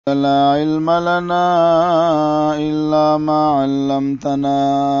لا علم لنا إلا ما علمتنا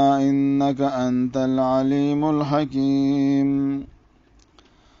إنك أنت العليم الحكيم.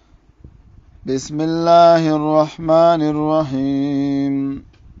 بسم الله الرحمن الرحيم.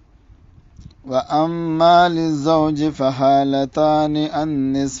 وأما للزوج فحالتان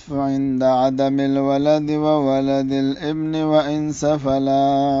النصف عند عدم الولد وولد الابن وإن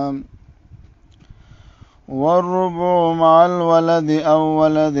سفلا، والربع مع الولد أو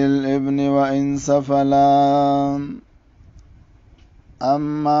ولد الابن وإن سفلا.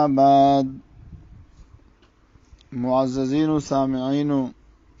 أما بعد، معززین سامعین،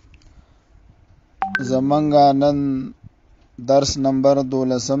 زمانگا نن درس نمبر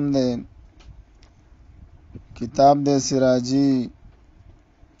 12 دے. کتاب دے السراجی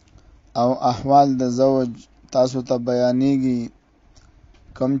او احوال الزوج تاسو ته بیانیږي.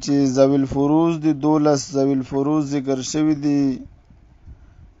 کم چې ذوی الفروض دی 12 ذوی الفروض ذکر شوی دی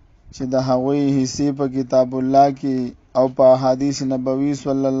چې د هغوی حصے په کتاب الله کې او په احادیث نبوي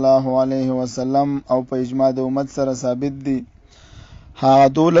صلی الله علیه وسلم او په اجماع د امت سره ثابت دي. هغه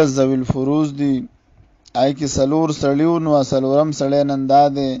 12 ذوی الفروض دی. آی کې سلور سړیو نو سلورم سړی نن دا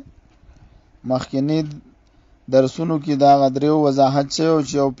دی. مخکینی درسونو کې دا غدریو وضاحت شوی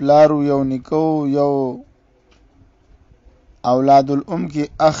چې یو پلارو، یو نیکو، یو اولاد الام کی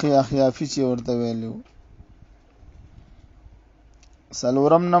اخیافی چی ورته ویلو.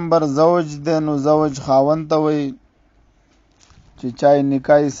 سلورم نمبر زوج دی. نو زوج خاوند ته وی چې چای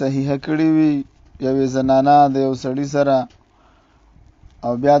نکاح صحیحه کړی وي یوې زنانه د یو سړي سره،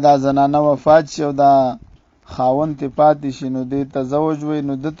 او بیا دا زنانه وفات شي او دا خاوند ته پاتې شي، نو دې ته زوج وی.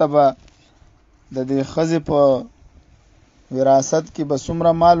 نو دته به د دې ښځې په وراثت کې به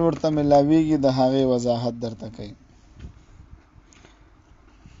څومره مال ورته ملاویږي د هغې وضاحت درته کوي.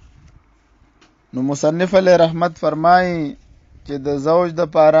 نو مصنف علیہ رحمت فرمائی چې د زوج د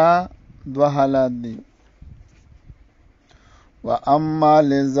پاره دو حالات دي. و اما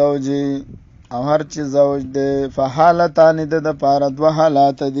للزوج، او هر چې زوج دی، فحالتان د پاره دو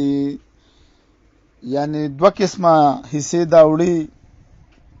حالات دي، یعنی دو قسمه حصے دا وړي.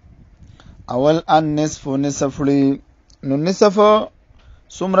 اول النصف، نصف وړي. نو نصف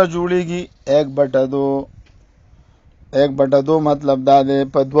څومره جوړیږي؟ 1/2. 1/2 مطلب دا دی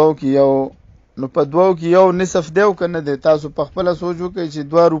په دوو کې یو. نو په دوو کې یو نصف دیو کنه دی. تاسو په خپل سوچ وکړئ چې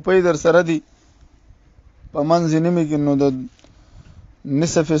 2 روپۍ در سره دي په منځ نیمه کې، نو د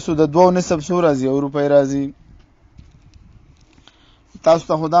نصف سو د 2 نصف سو راځي، 1 روپۍ راځي. تاسو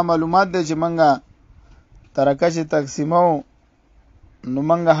ته خدا معلومات دی چې منګه ترکه چې تقسیمو، نو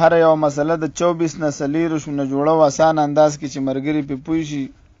منګه هر یو مسله د 24 نه 40 نه جوړو آسان انداز کې چې مرګري په پوي شي.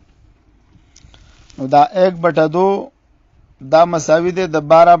 نو دا 1/2 دا مساوي دی د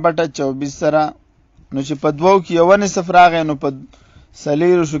 12/24 سره. نو چې په دوو کې یو نصف راغی، نو په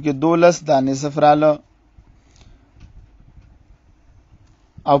 40 کې 12 دا نصف رااله.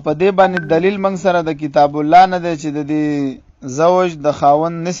 او په دې باندې دلیل موږ سره د کتاب الله نه دی چې د دې زوج د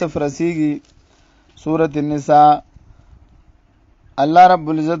خاوند نصف رسیږي. سورۃ النساء الله رب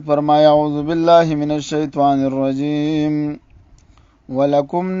العزت فرمایا: اعوذ بالله من الشیطان الرجیم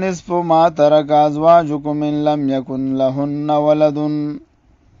وَلَكُمْ نِصْفُ مَا تَرَكَ أَزْوَاجُكُمْ إِن لَّمْ يَكُن لَّهُنَّ وَلَدٌ.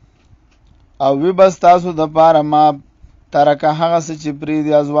 او وی بس تاسو د پاره ما ترک هغه څه چې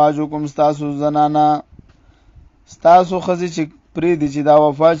پریدي ازواجکم تاسو زنانا، تاسو خزي چې پریدي چې دا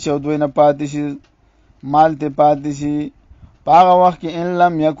وفات شي او دوی نه پاتې شي، مال ته پاتې شي، هغه وخت کې ان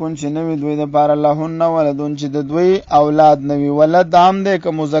لم یکن چې نوی دوی د پاره لهن ولدون چې د دوی اولاد نوی. ولد عام دی که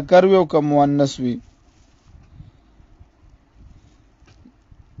مذکر وي او که مؤنث وي.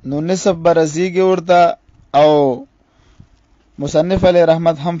 نو نصف برسیږي ورته. او مصنف علیہ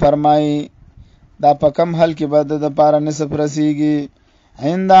رحمت هم فرمایي دا په کم حل کې به د پاره نصف رسیږي.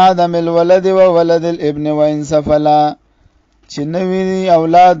 عند عدم الولد و ولد الابن وان سفلا، چې نوی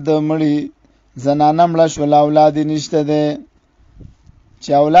اولاد د مړي زنانه مړه شول، اولاد نشته ده، چې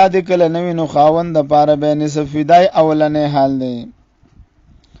اولاد کله نوی نو خاوند د پاره به نصف فدای اولنې حال دی.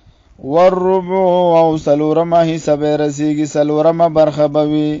 والربع او سلورمه حصہ به رسیږي، سلورمه برخه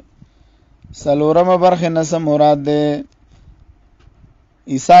بوي. سلورمه برخه نه مراد ده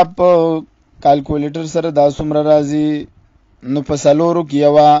حساب په کیلکولیټر سره دا څومره راځي. نو په سلورو کې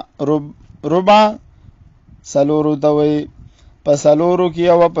یو ربع سلورو ته وي، په سلورو کې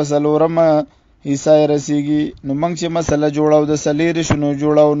یو په سلورمه حصہ رسیږي. نو موږ چې مسله جوړاو د سلیر شنو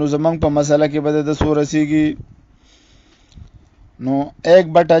جوړاو، نو زمونږ په مسله کې به د سو رسیږي. نو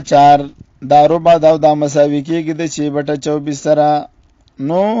 1/4 دا ربع دا مساوي کېږي د 6/24 سره.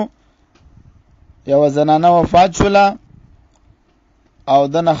 نو یو زنانه وفات شوله او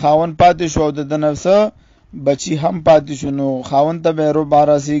دنه خاون پاتې شو، د نفس بچی هم پاتې شو نو خاوند ته به ربع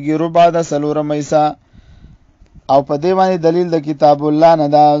رسیږي. ربع د څلورم حصہ او په دې باندې دلیل د کتاب الله نه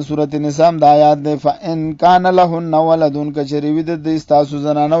دا سورۃ النساء د آیات ده فإن کان لهن ولد کچری وی د تاسو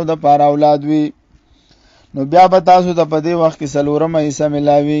زنانو د پاره اولاد وی نو بیا به تاسو ته په دې وخت کې څلورم حصہ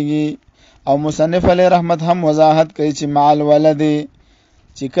ملاويږي. او مصنف علی رحمت هم وضاحت کوي چې مع الولد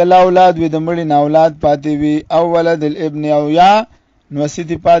چې کله اولاد وي د مړي نه اولاد پاتې وي او ولد الابن او یا نو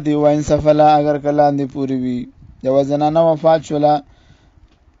سیتی پاتې و ان سفلا اگر کله اندې پوری وي یو زنانه وفات شوله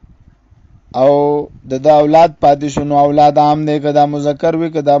او د اولاد پاتې شنو اولاد عام دی کدا مذکر وي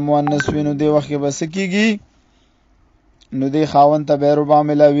کدا مؤنث وي نو دی وخت کې بس کیږي نو دی خاوند ته به ربع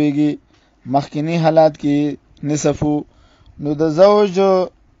ملاويږي. مخکینی حالات کې نصفو نو د زوج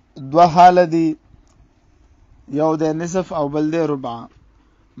دو حالت دي یو د نصف او بل د ربع.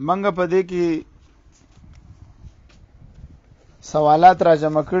 منګه په دې کې سوالات را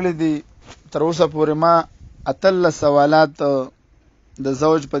جمع کړی دي تر اوسه پورې ما اتل سوالات د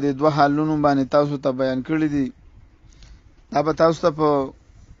زوج په دې دوه حالونو باندې تاسو ته بیان کړی دي. دا به تاسو ته په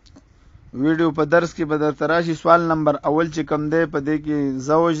ویډیو په درس کې به درته راشي. سوال نمبر اول چې کم دی په دې کې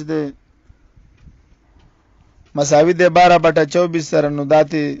زوج دی مساوي دی 12/24 سره نو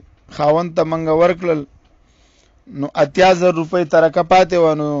داتې خاوند ته منګه ورکړل نو 80,000 روپۍ ترکه پاتې و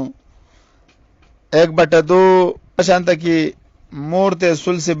نو 1/2 شانته کې مور ته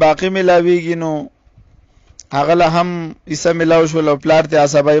ثلث باقی ملاویږي نو هغه له هم حصہ ملاو شو او پلار ته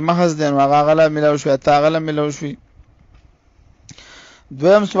عصبای محض دین هغه له ملاو شو ته هغه له ملاو شو.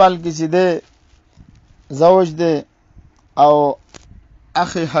 دویم سوال کې چې ده زوج ده او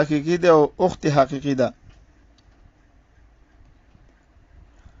اخی حقیقی ده او اخت حقیقی ده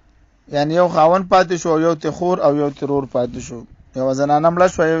یعنی یو خاون پاتې شو یو ته خور او یو ترور پاتې شو یو زنانه مړه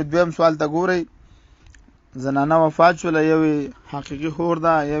شو. دویم سوال ته ګورئ زنانه وفات شو یو حقیقی خور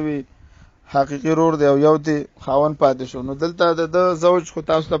ده یو حقیقی رور دی او یو ته خاون پاتې شو نو دلته د زوج خو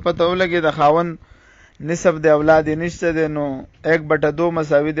تاسو ته پته ولګي د خاون نسب د اولاد نشته دی نو 1/2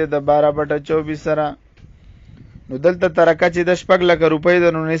 مساوي دی د 12/24 سره نو دلته ترکه چې د 6 لک روپۍ د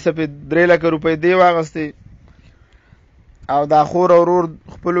نو نسب 3 لک روپۍ دی واغستې او دا خور او رور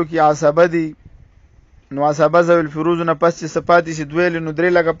خپلو کې عصبه دي نو عصبه ذوی الفروض نه پس چې صفاتي شي 2 نو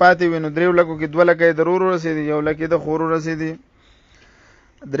 3 لک پاتې وي نو 3 لکو کې 2 لک د رور رسیدي 1 لک د خور رسیدي.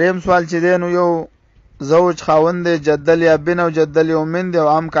 دریم سوال چې دی نو یو زوج خاوند دی جدل یا بن او جدل یا من دی او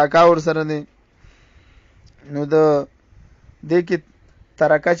عام کاکا ور سره دی نو د دې کې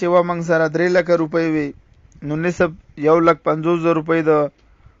ترکه چې و منګ سره 3 لک روپۍ وي نو نسب 1,50,000 روپۍ د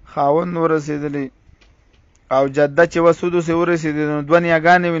خاوند ورسېدلې او جده چې و سودو سه ورسېدې نو دوه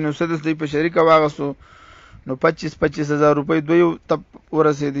نیاګانې وي نو سدس دی په شریکه واغسو نو 25,000 روپۍ دوی تب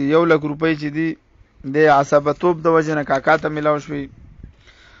ورسېدې 1 لک روپۍ چې دی د عصبتوب د وجه نه کاکا ته ملاو شوي.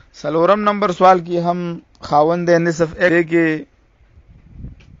 سلورم نمبر سوال کی هم خاوند نصف ایک کې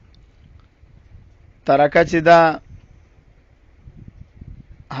ترکه چې دا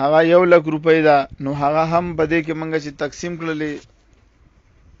هغه 1 لک روپۍ ده نو هغه هم بده کې منګه چې تقسیم کړلې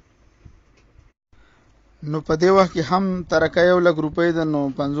نو په دې وخت کې هم ترکه 1 لک روپۍ ده نو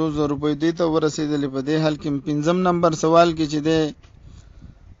 50,000 روپۍ دې ته ورسېدلې. په دې حال کې پنځم نمبر سوال کې چې ده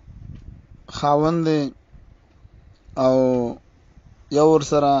خاوند او یو ور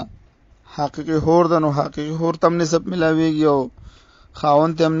سره حقیقی خور ده نو حقیقی خور تم نسب ملاویږي او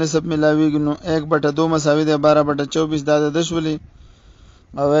خاوند تم نسب ملاویږي نو 1/2 مساوي ده 12/24 دا د شولې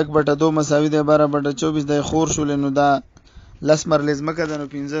او 1/2 مساوي ده 12/24 د خور شولې نو دا لسمر لزمکه ده نو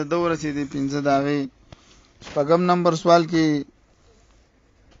 15 د ورسېدي 15 داغي. شپږم نمبر سوال کې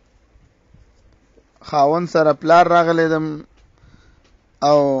خاوند سره پلار راغلی دم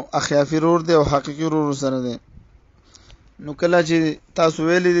او اخیافی رور دی او حقیقی رور سره دی نو کله چې تاسو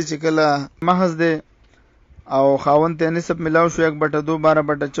ویلې دي چې کله محض دی او خاوند ته نسب ملاو شو 1/2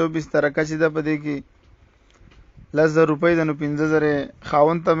 12/24 ترکه چې ده په دې کې 10,000 روپۍ ده نو 15,000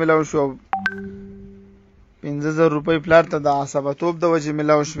 خاوند ته ملاو شو 15,000 روپۍ پلار ته د عصبتوب د وجې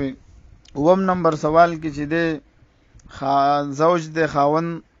ملاو شوې. اوم نمبر سوال کې چې دی زوج دی خاوند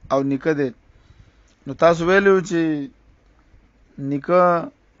او نیکه دی نو تاسو ویلو چې نیکه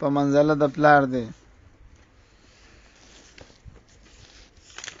په منزله د پلار دی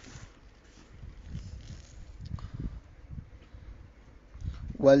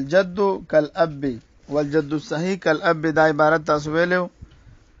والجد کالاب والجد الصحیح کالاب دا عبارت تاسو ویلو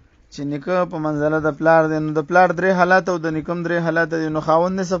چې نیکه په منزله د پلار دی نو د پلار 3 حالات او د نیکم 3 حالات دي نو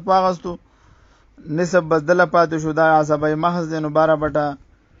خاوند نسب واغستو نسب بدله پاتې شو دا عصبای محض دی نو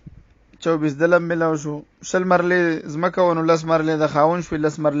 12/24 دلم ملاو شو 20 مرلې زمکه ونو 10 مرلې د خاوند شوي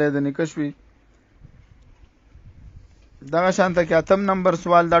 10 مرلې د نیکه شوي. دغه شانته کې اتم نمبر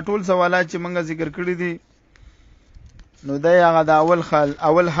سوال دا ټول سوالات چې موږ ذکر کړی دي نو دا هغه د اول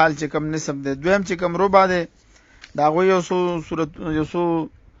حال چې کم نسب دی. دویم چې کم ربع دی دا غو یو څو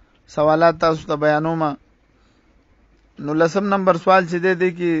سوالات تاسو ته بیانوم. نو لسم نمبر سوال چې دی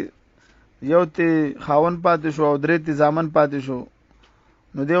کې یو ته خاون پاتې شو او درې ته زامن پاتې شو،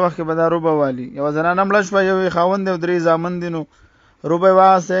 نو دی وخت به دا ربع والی. یو زنانه مړه شوه، یو خاون دی او درې زامن دي، نو ربع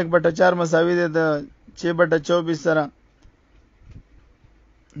واسه 1/4 مساوي دی د 6/24 سره.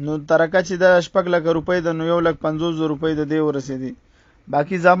 نو ترکه چې د 6 لک روپۍ د نو 1,50,000 روپۍ د دی ورسېدي.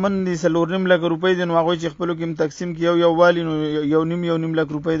 باقی زامن دي 4.5 لک روپۍ دي، نو هغه چې خپلو کې تقسیم کی یو والی، نو 1.5 لک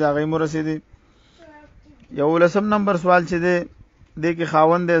روپۍ د هغه مرسېدي. یو لسم نمبر سوال چې دی کې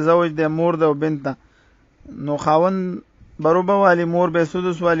خاوند دی، زوج دی، مور دی او بنت ده. نو خاوند برابر والی، مور به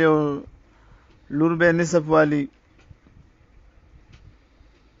سدس والی او لور به نصف والی.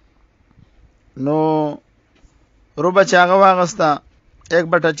 نو ربع چې هغه واغسته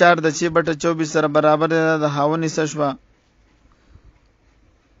 1/4 د 6/24 سره برابر دی د خاوند حصہ شوه.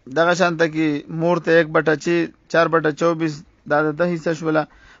 دغه شانته کې مور ته 1/6 4/24 دا د حصہ شوله.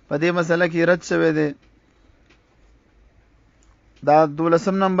 په دې مسله کې رد شوی دی. دا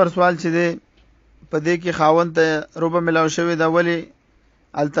 12 نمبر سوال چې دی په دې کې خاوند ته ربع ملاو شوی دا ولی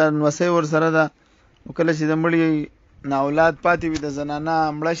التن وسې ور سره ده. کله چې د مړی نه اولاد پاتې وي، د زنانه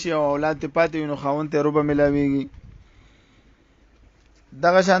مړه شي او اولاد ته پاتې وي، نو خاوند ته ربع ملاويږي.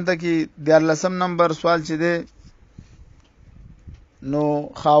 دغه شانته کې 13 نمبر سوال چې دی نو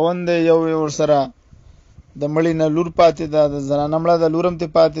خاوند یو ور سره د مړی نه لور پاتې ده، د زنانه مړه د لورم ته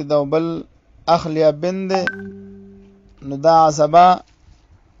پاتې ده، بل اخ یا بند، نو دا عصبه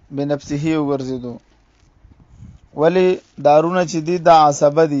بنفسه وګرځیدو. ولی دارونه چې دي دا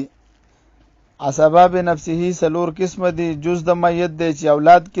عصبه دي. عصبه بنفسه سلور قسم دي. جز د میت دی چې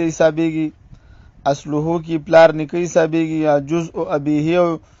اولاد کې حسابيږي، اصله کې پلار نکي حسابيږي، یا جزء ابيه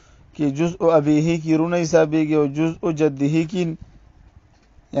کې جزء ابيه کې رونه حسابيږي، او جزء جده کې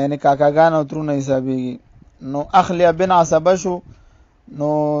یعنی کاکاګان او ترونه حسابيږي. نو اخلی بن عصبه شو. نو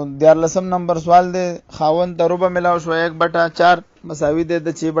 14 نمبر سوال دی خاوند ته ربع ملاو شو 1/4 مساوي دی د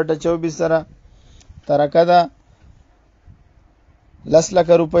 6/24 سره. ترکه ده 10 لک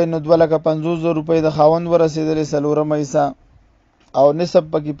روپۍ، نو 2,50,000 روپۍ د خاوند ورسېدلې سلورم حصہ، او نسب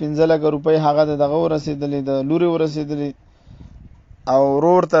پکې 15 لک روپۍ هغه دغه ورسېدلې د لوري ورسېدلې. او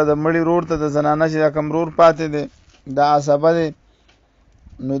رور ته د مړی رور ته د زنانه چې کم رور پاتې دی دا عصبه دی،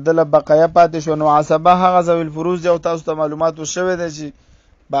 نو دله بقایا پاتې شو. نو عصبه هغه ذوی الفروض او تاسو ته معلومات وشوي دي چې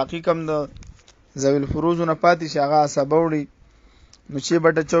باقی کم د ذوی الفروض نه پاتې شي هغه عصبه وړي. نو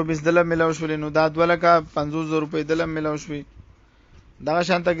 6/24 دله ملاو شولې، نو دا 2,50,000 روپۍ دله ملاو شوي. دغه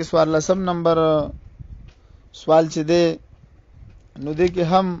شانته کې 14 نمبر سوال چې دی نو دی کې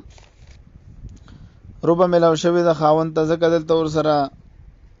هم ربع ملاو شوی د خاوند ته، ځکه دلته ور سره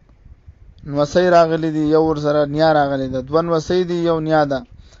نوسۍ راغلی دي، یو ور سره نیا راغلی ده، 2 نوسۍ دي یو نیا ده.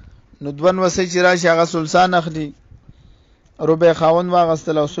 نو 2 نوسۍ چې راشي هغه ثلثان اخلي، ربع خاوند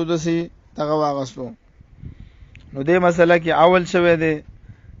واغستل او سدسي دغه واغستلو. نو دې مسله کې اول شوی دی.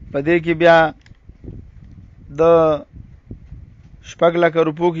 په دې کې بیا د 6 لک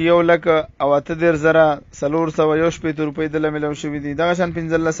روپو کې 1 لک او 8,400 روپۍ د ملاو شوی دي. دغه شان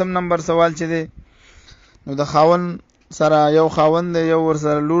 15 نمبر سوال چې دی نو د خاوند سره یو خاوند دی، یو ور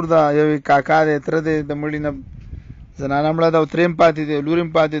سره لور ده، یو کاکا دی، تر دی د مړی نه زنانه مړه ده او تریم پاتې دی، لوریم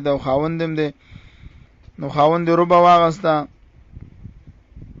پاتې ده او خاوند هم دی. نو خاوند ربع واغسته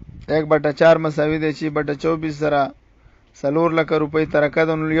 1/4 مساوي دی 6/24 سره 4 لک روپۍ. ترکه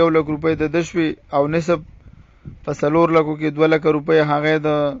ده 1 لک روپۍ د دشوي، او نسب په 4 لکو کې 2 لک روپۍ هغه د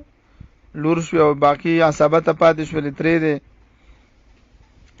لور شوي، او باقی عصبه ته پاتې شولې 3 دی.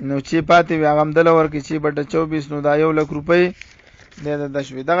 نو چې پاتې وي هغه هم دله ورکړي 6/24، نو دا 1 لک روپۍ دی د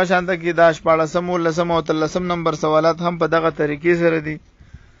دشوي. دغه شانته کې دا 14 او 13 نمبر سوالات هم په دغه طریقې سره دي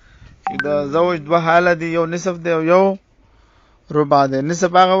چې د زوج 2 حاله دي، یو نصف دی او یو ربع دی.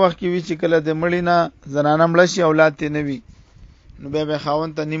 نصف هغه وخت کې وي چې کله د مړی نه زنانه مړه شي اولاد ته نه وي، نو بیا به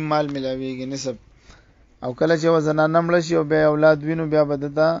خاوند ته نیم مال ملاویږي نصف. او کله چې زنانه مړه شي او بیا اولاد وینو بیا به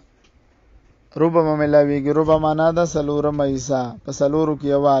دته ربع ملاویږي. ربع معنا ده سلورم حصہ، په سلورو کې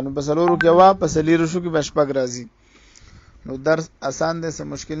یو، نو په سلورو کې یو په سلیرو شو کې به 6 راځي. نو درس آسان دی، څه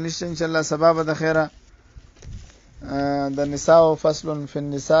مشکل نشته. ان شاء الله سبا به د خیره د نساء او فصل فی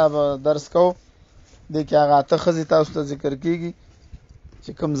النساء درس کو. د کې هغه ته خزي تاسو ته ذکر کیږي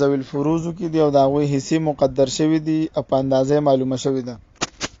چې کوم ذوی الفروض کې دی او دا غوي حصے مقدر شوی دی او په اندازې معلومه شوی ده.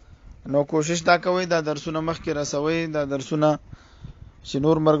 نو کوشش تا کوي دا درسونه مخکې رسوي، دا درسونه چې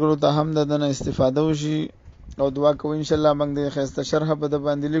نور مرګرو ته هم دنه استفاده وشي، او دعا کوي ان شاء الله موږ د خسته شرح په د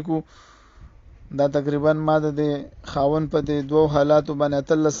باندې لیکو. دا تقریبا ما د خاون په د 2 حالاتو باندې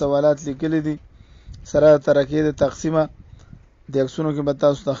 3 سوالات لیکلي دي. سره ترکیه د تقسیمه د عکسونو کې به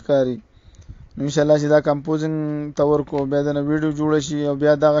تاسو ته ښکاري. نو ان شاء الله چې دا کمپوزینګ تور کو بیا د ویډیو جوړ شي او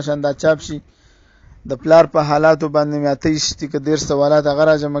بیا دا غشان دا چاپ شي. د پلار په حالاتو باندې مې 28 کې ډیر سوالات هغه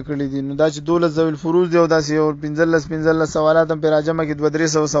را جمع کړي دي. نو دا چې 12 ذوی الفروض دی او دا چې 15 سوالات هم پر را جمع کې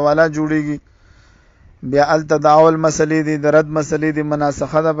 200 سوالات جوړيږي. بیا التداول مسلې دي، د رد مسلې دي،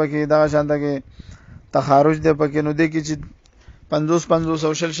 مناسخه ده پکې، دا شانته کې تخارج ده پکې. نو دې کې چې 50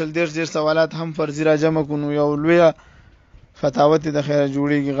 او شل سوالات هم فرضي را جمع کونو یو لوی فتاوت د خیره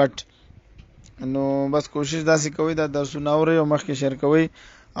جوړيږي غټ. نو بس کوشش داسې کوي دا درسونه اوري او مخکې شیر کوي.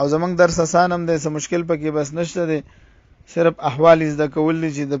 او زمنګ درس آسان هم دی، څه مشکل پکې بس نشته دی. صرف احوال زده کول دي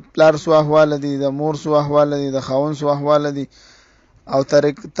چې د پلار سو احوال دي، د مور سو احوال دي، د خاون سو احوال دي. او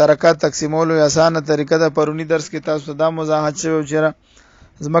ترکات تقسیمولو اسانه طریقه ده. پرونی درس کې تاسو دا وضاحت شوی چې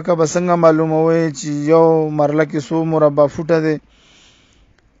زمکه به څنګه معلوموي چې یو مرله کې 100 مربع فوټه دی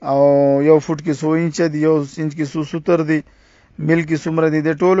او یو فوټ کې 100 انچ دی، یو انچ کې 100 سوتر دی، مل کې څومره دی.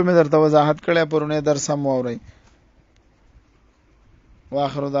 د ټولو مې درته وضاحت کړی. پرونی درس هم واورئ.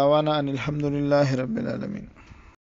 واخر دعوانا ان الحمد لله رب العالمين.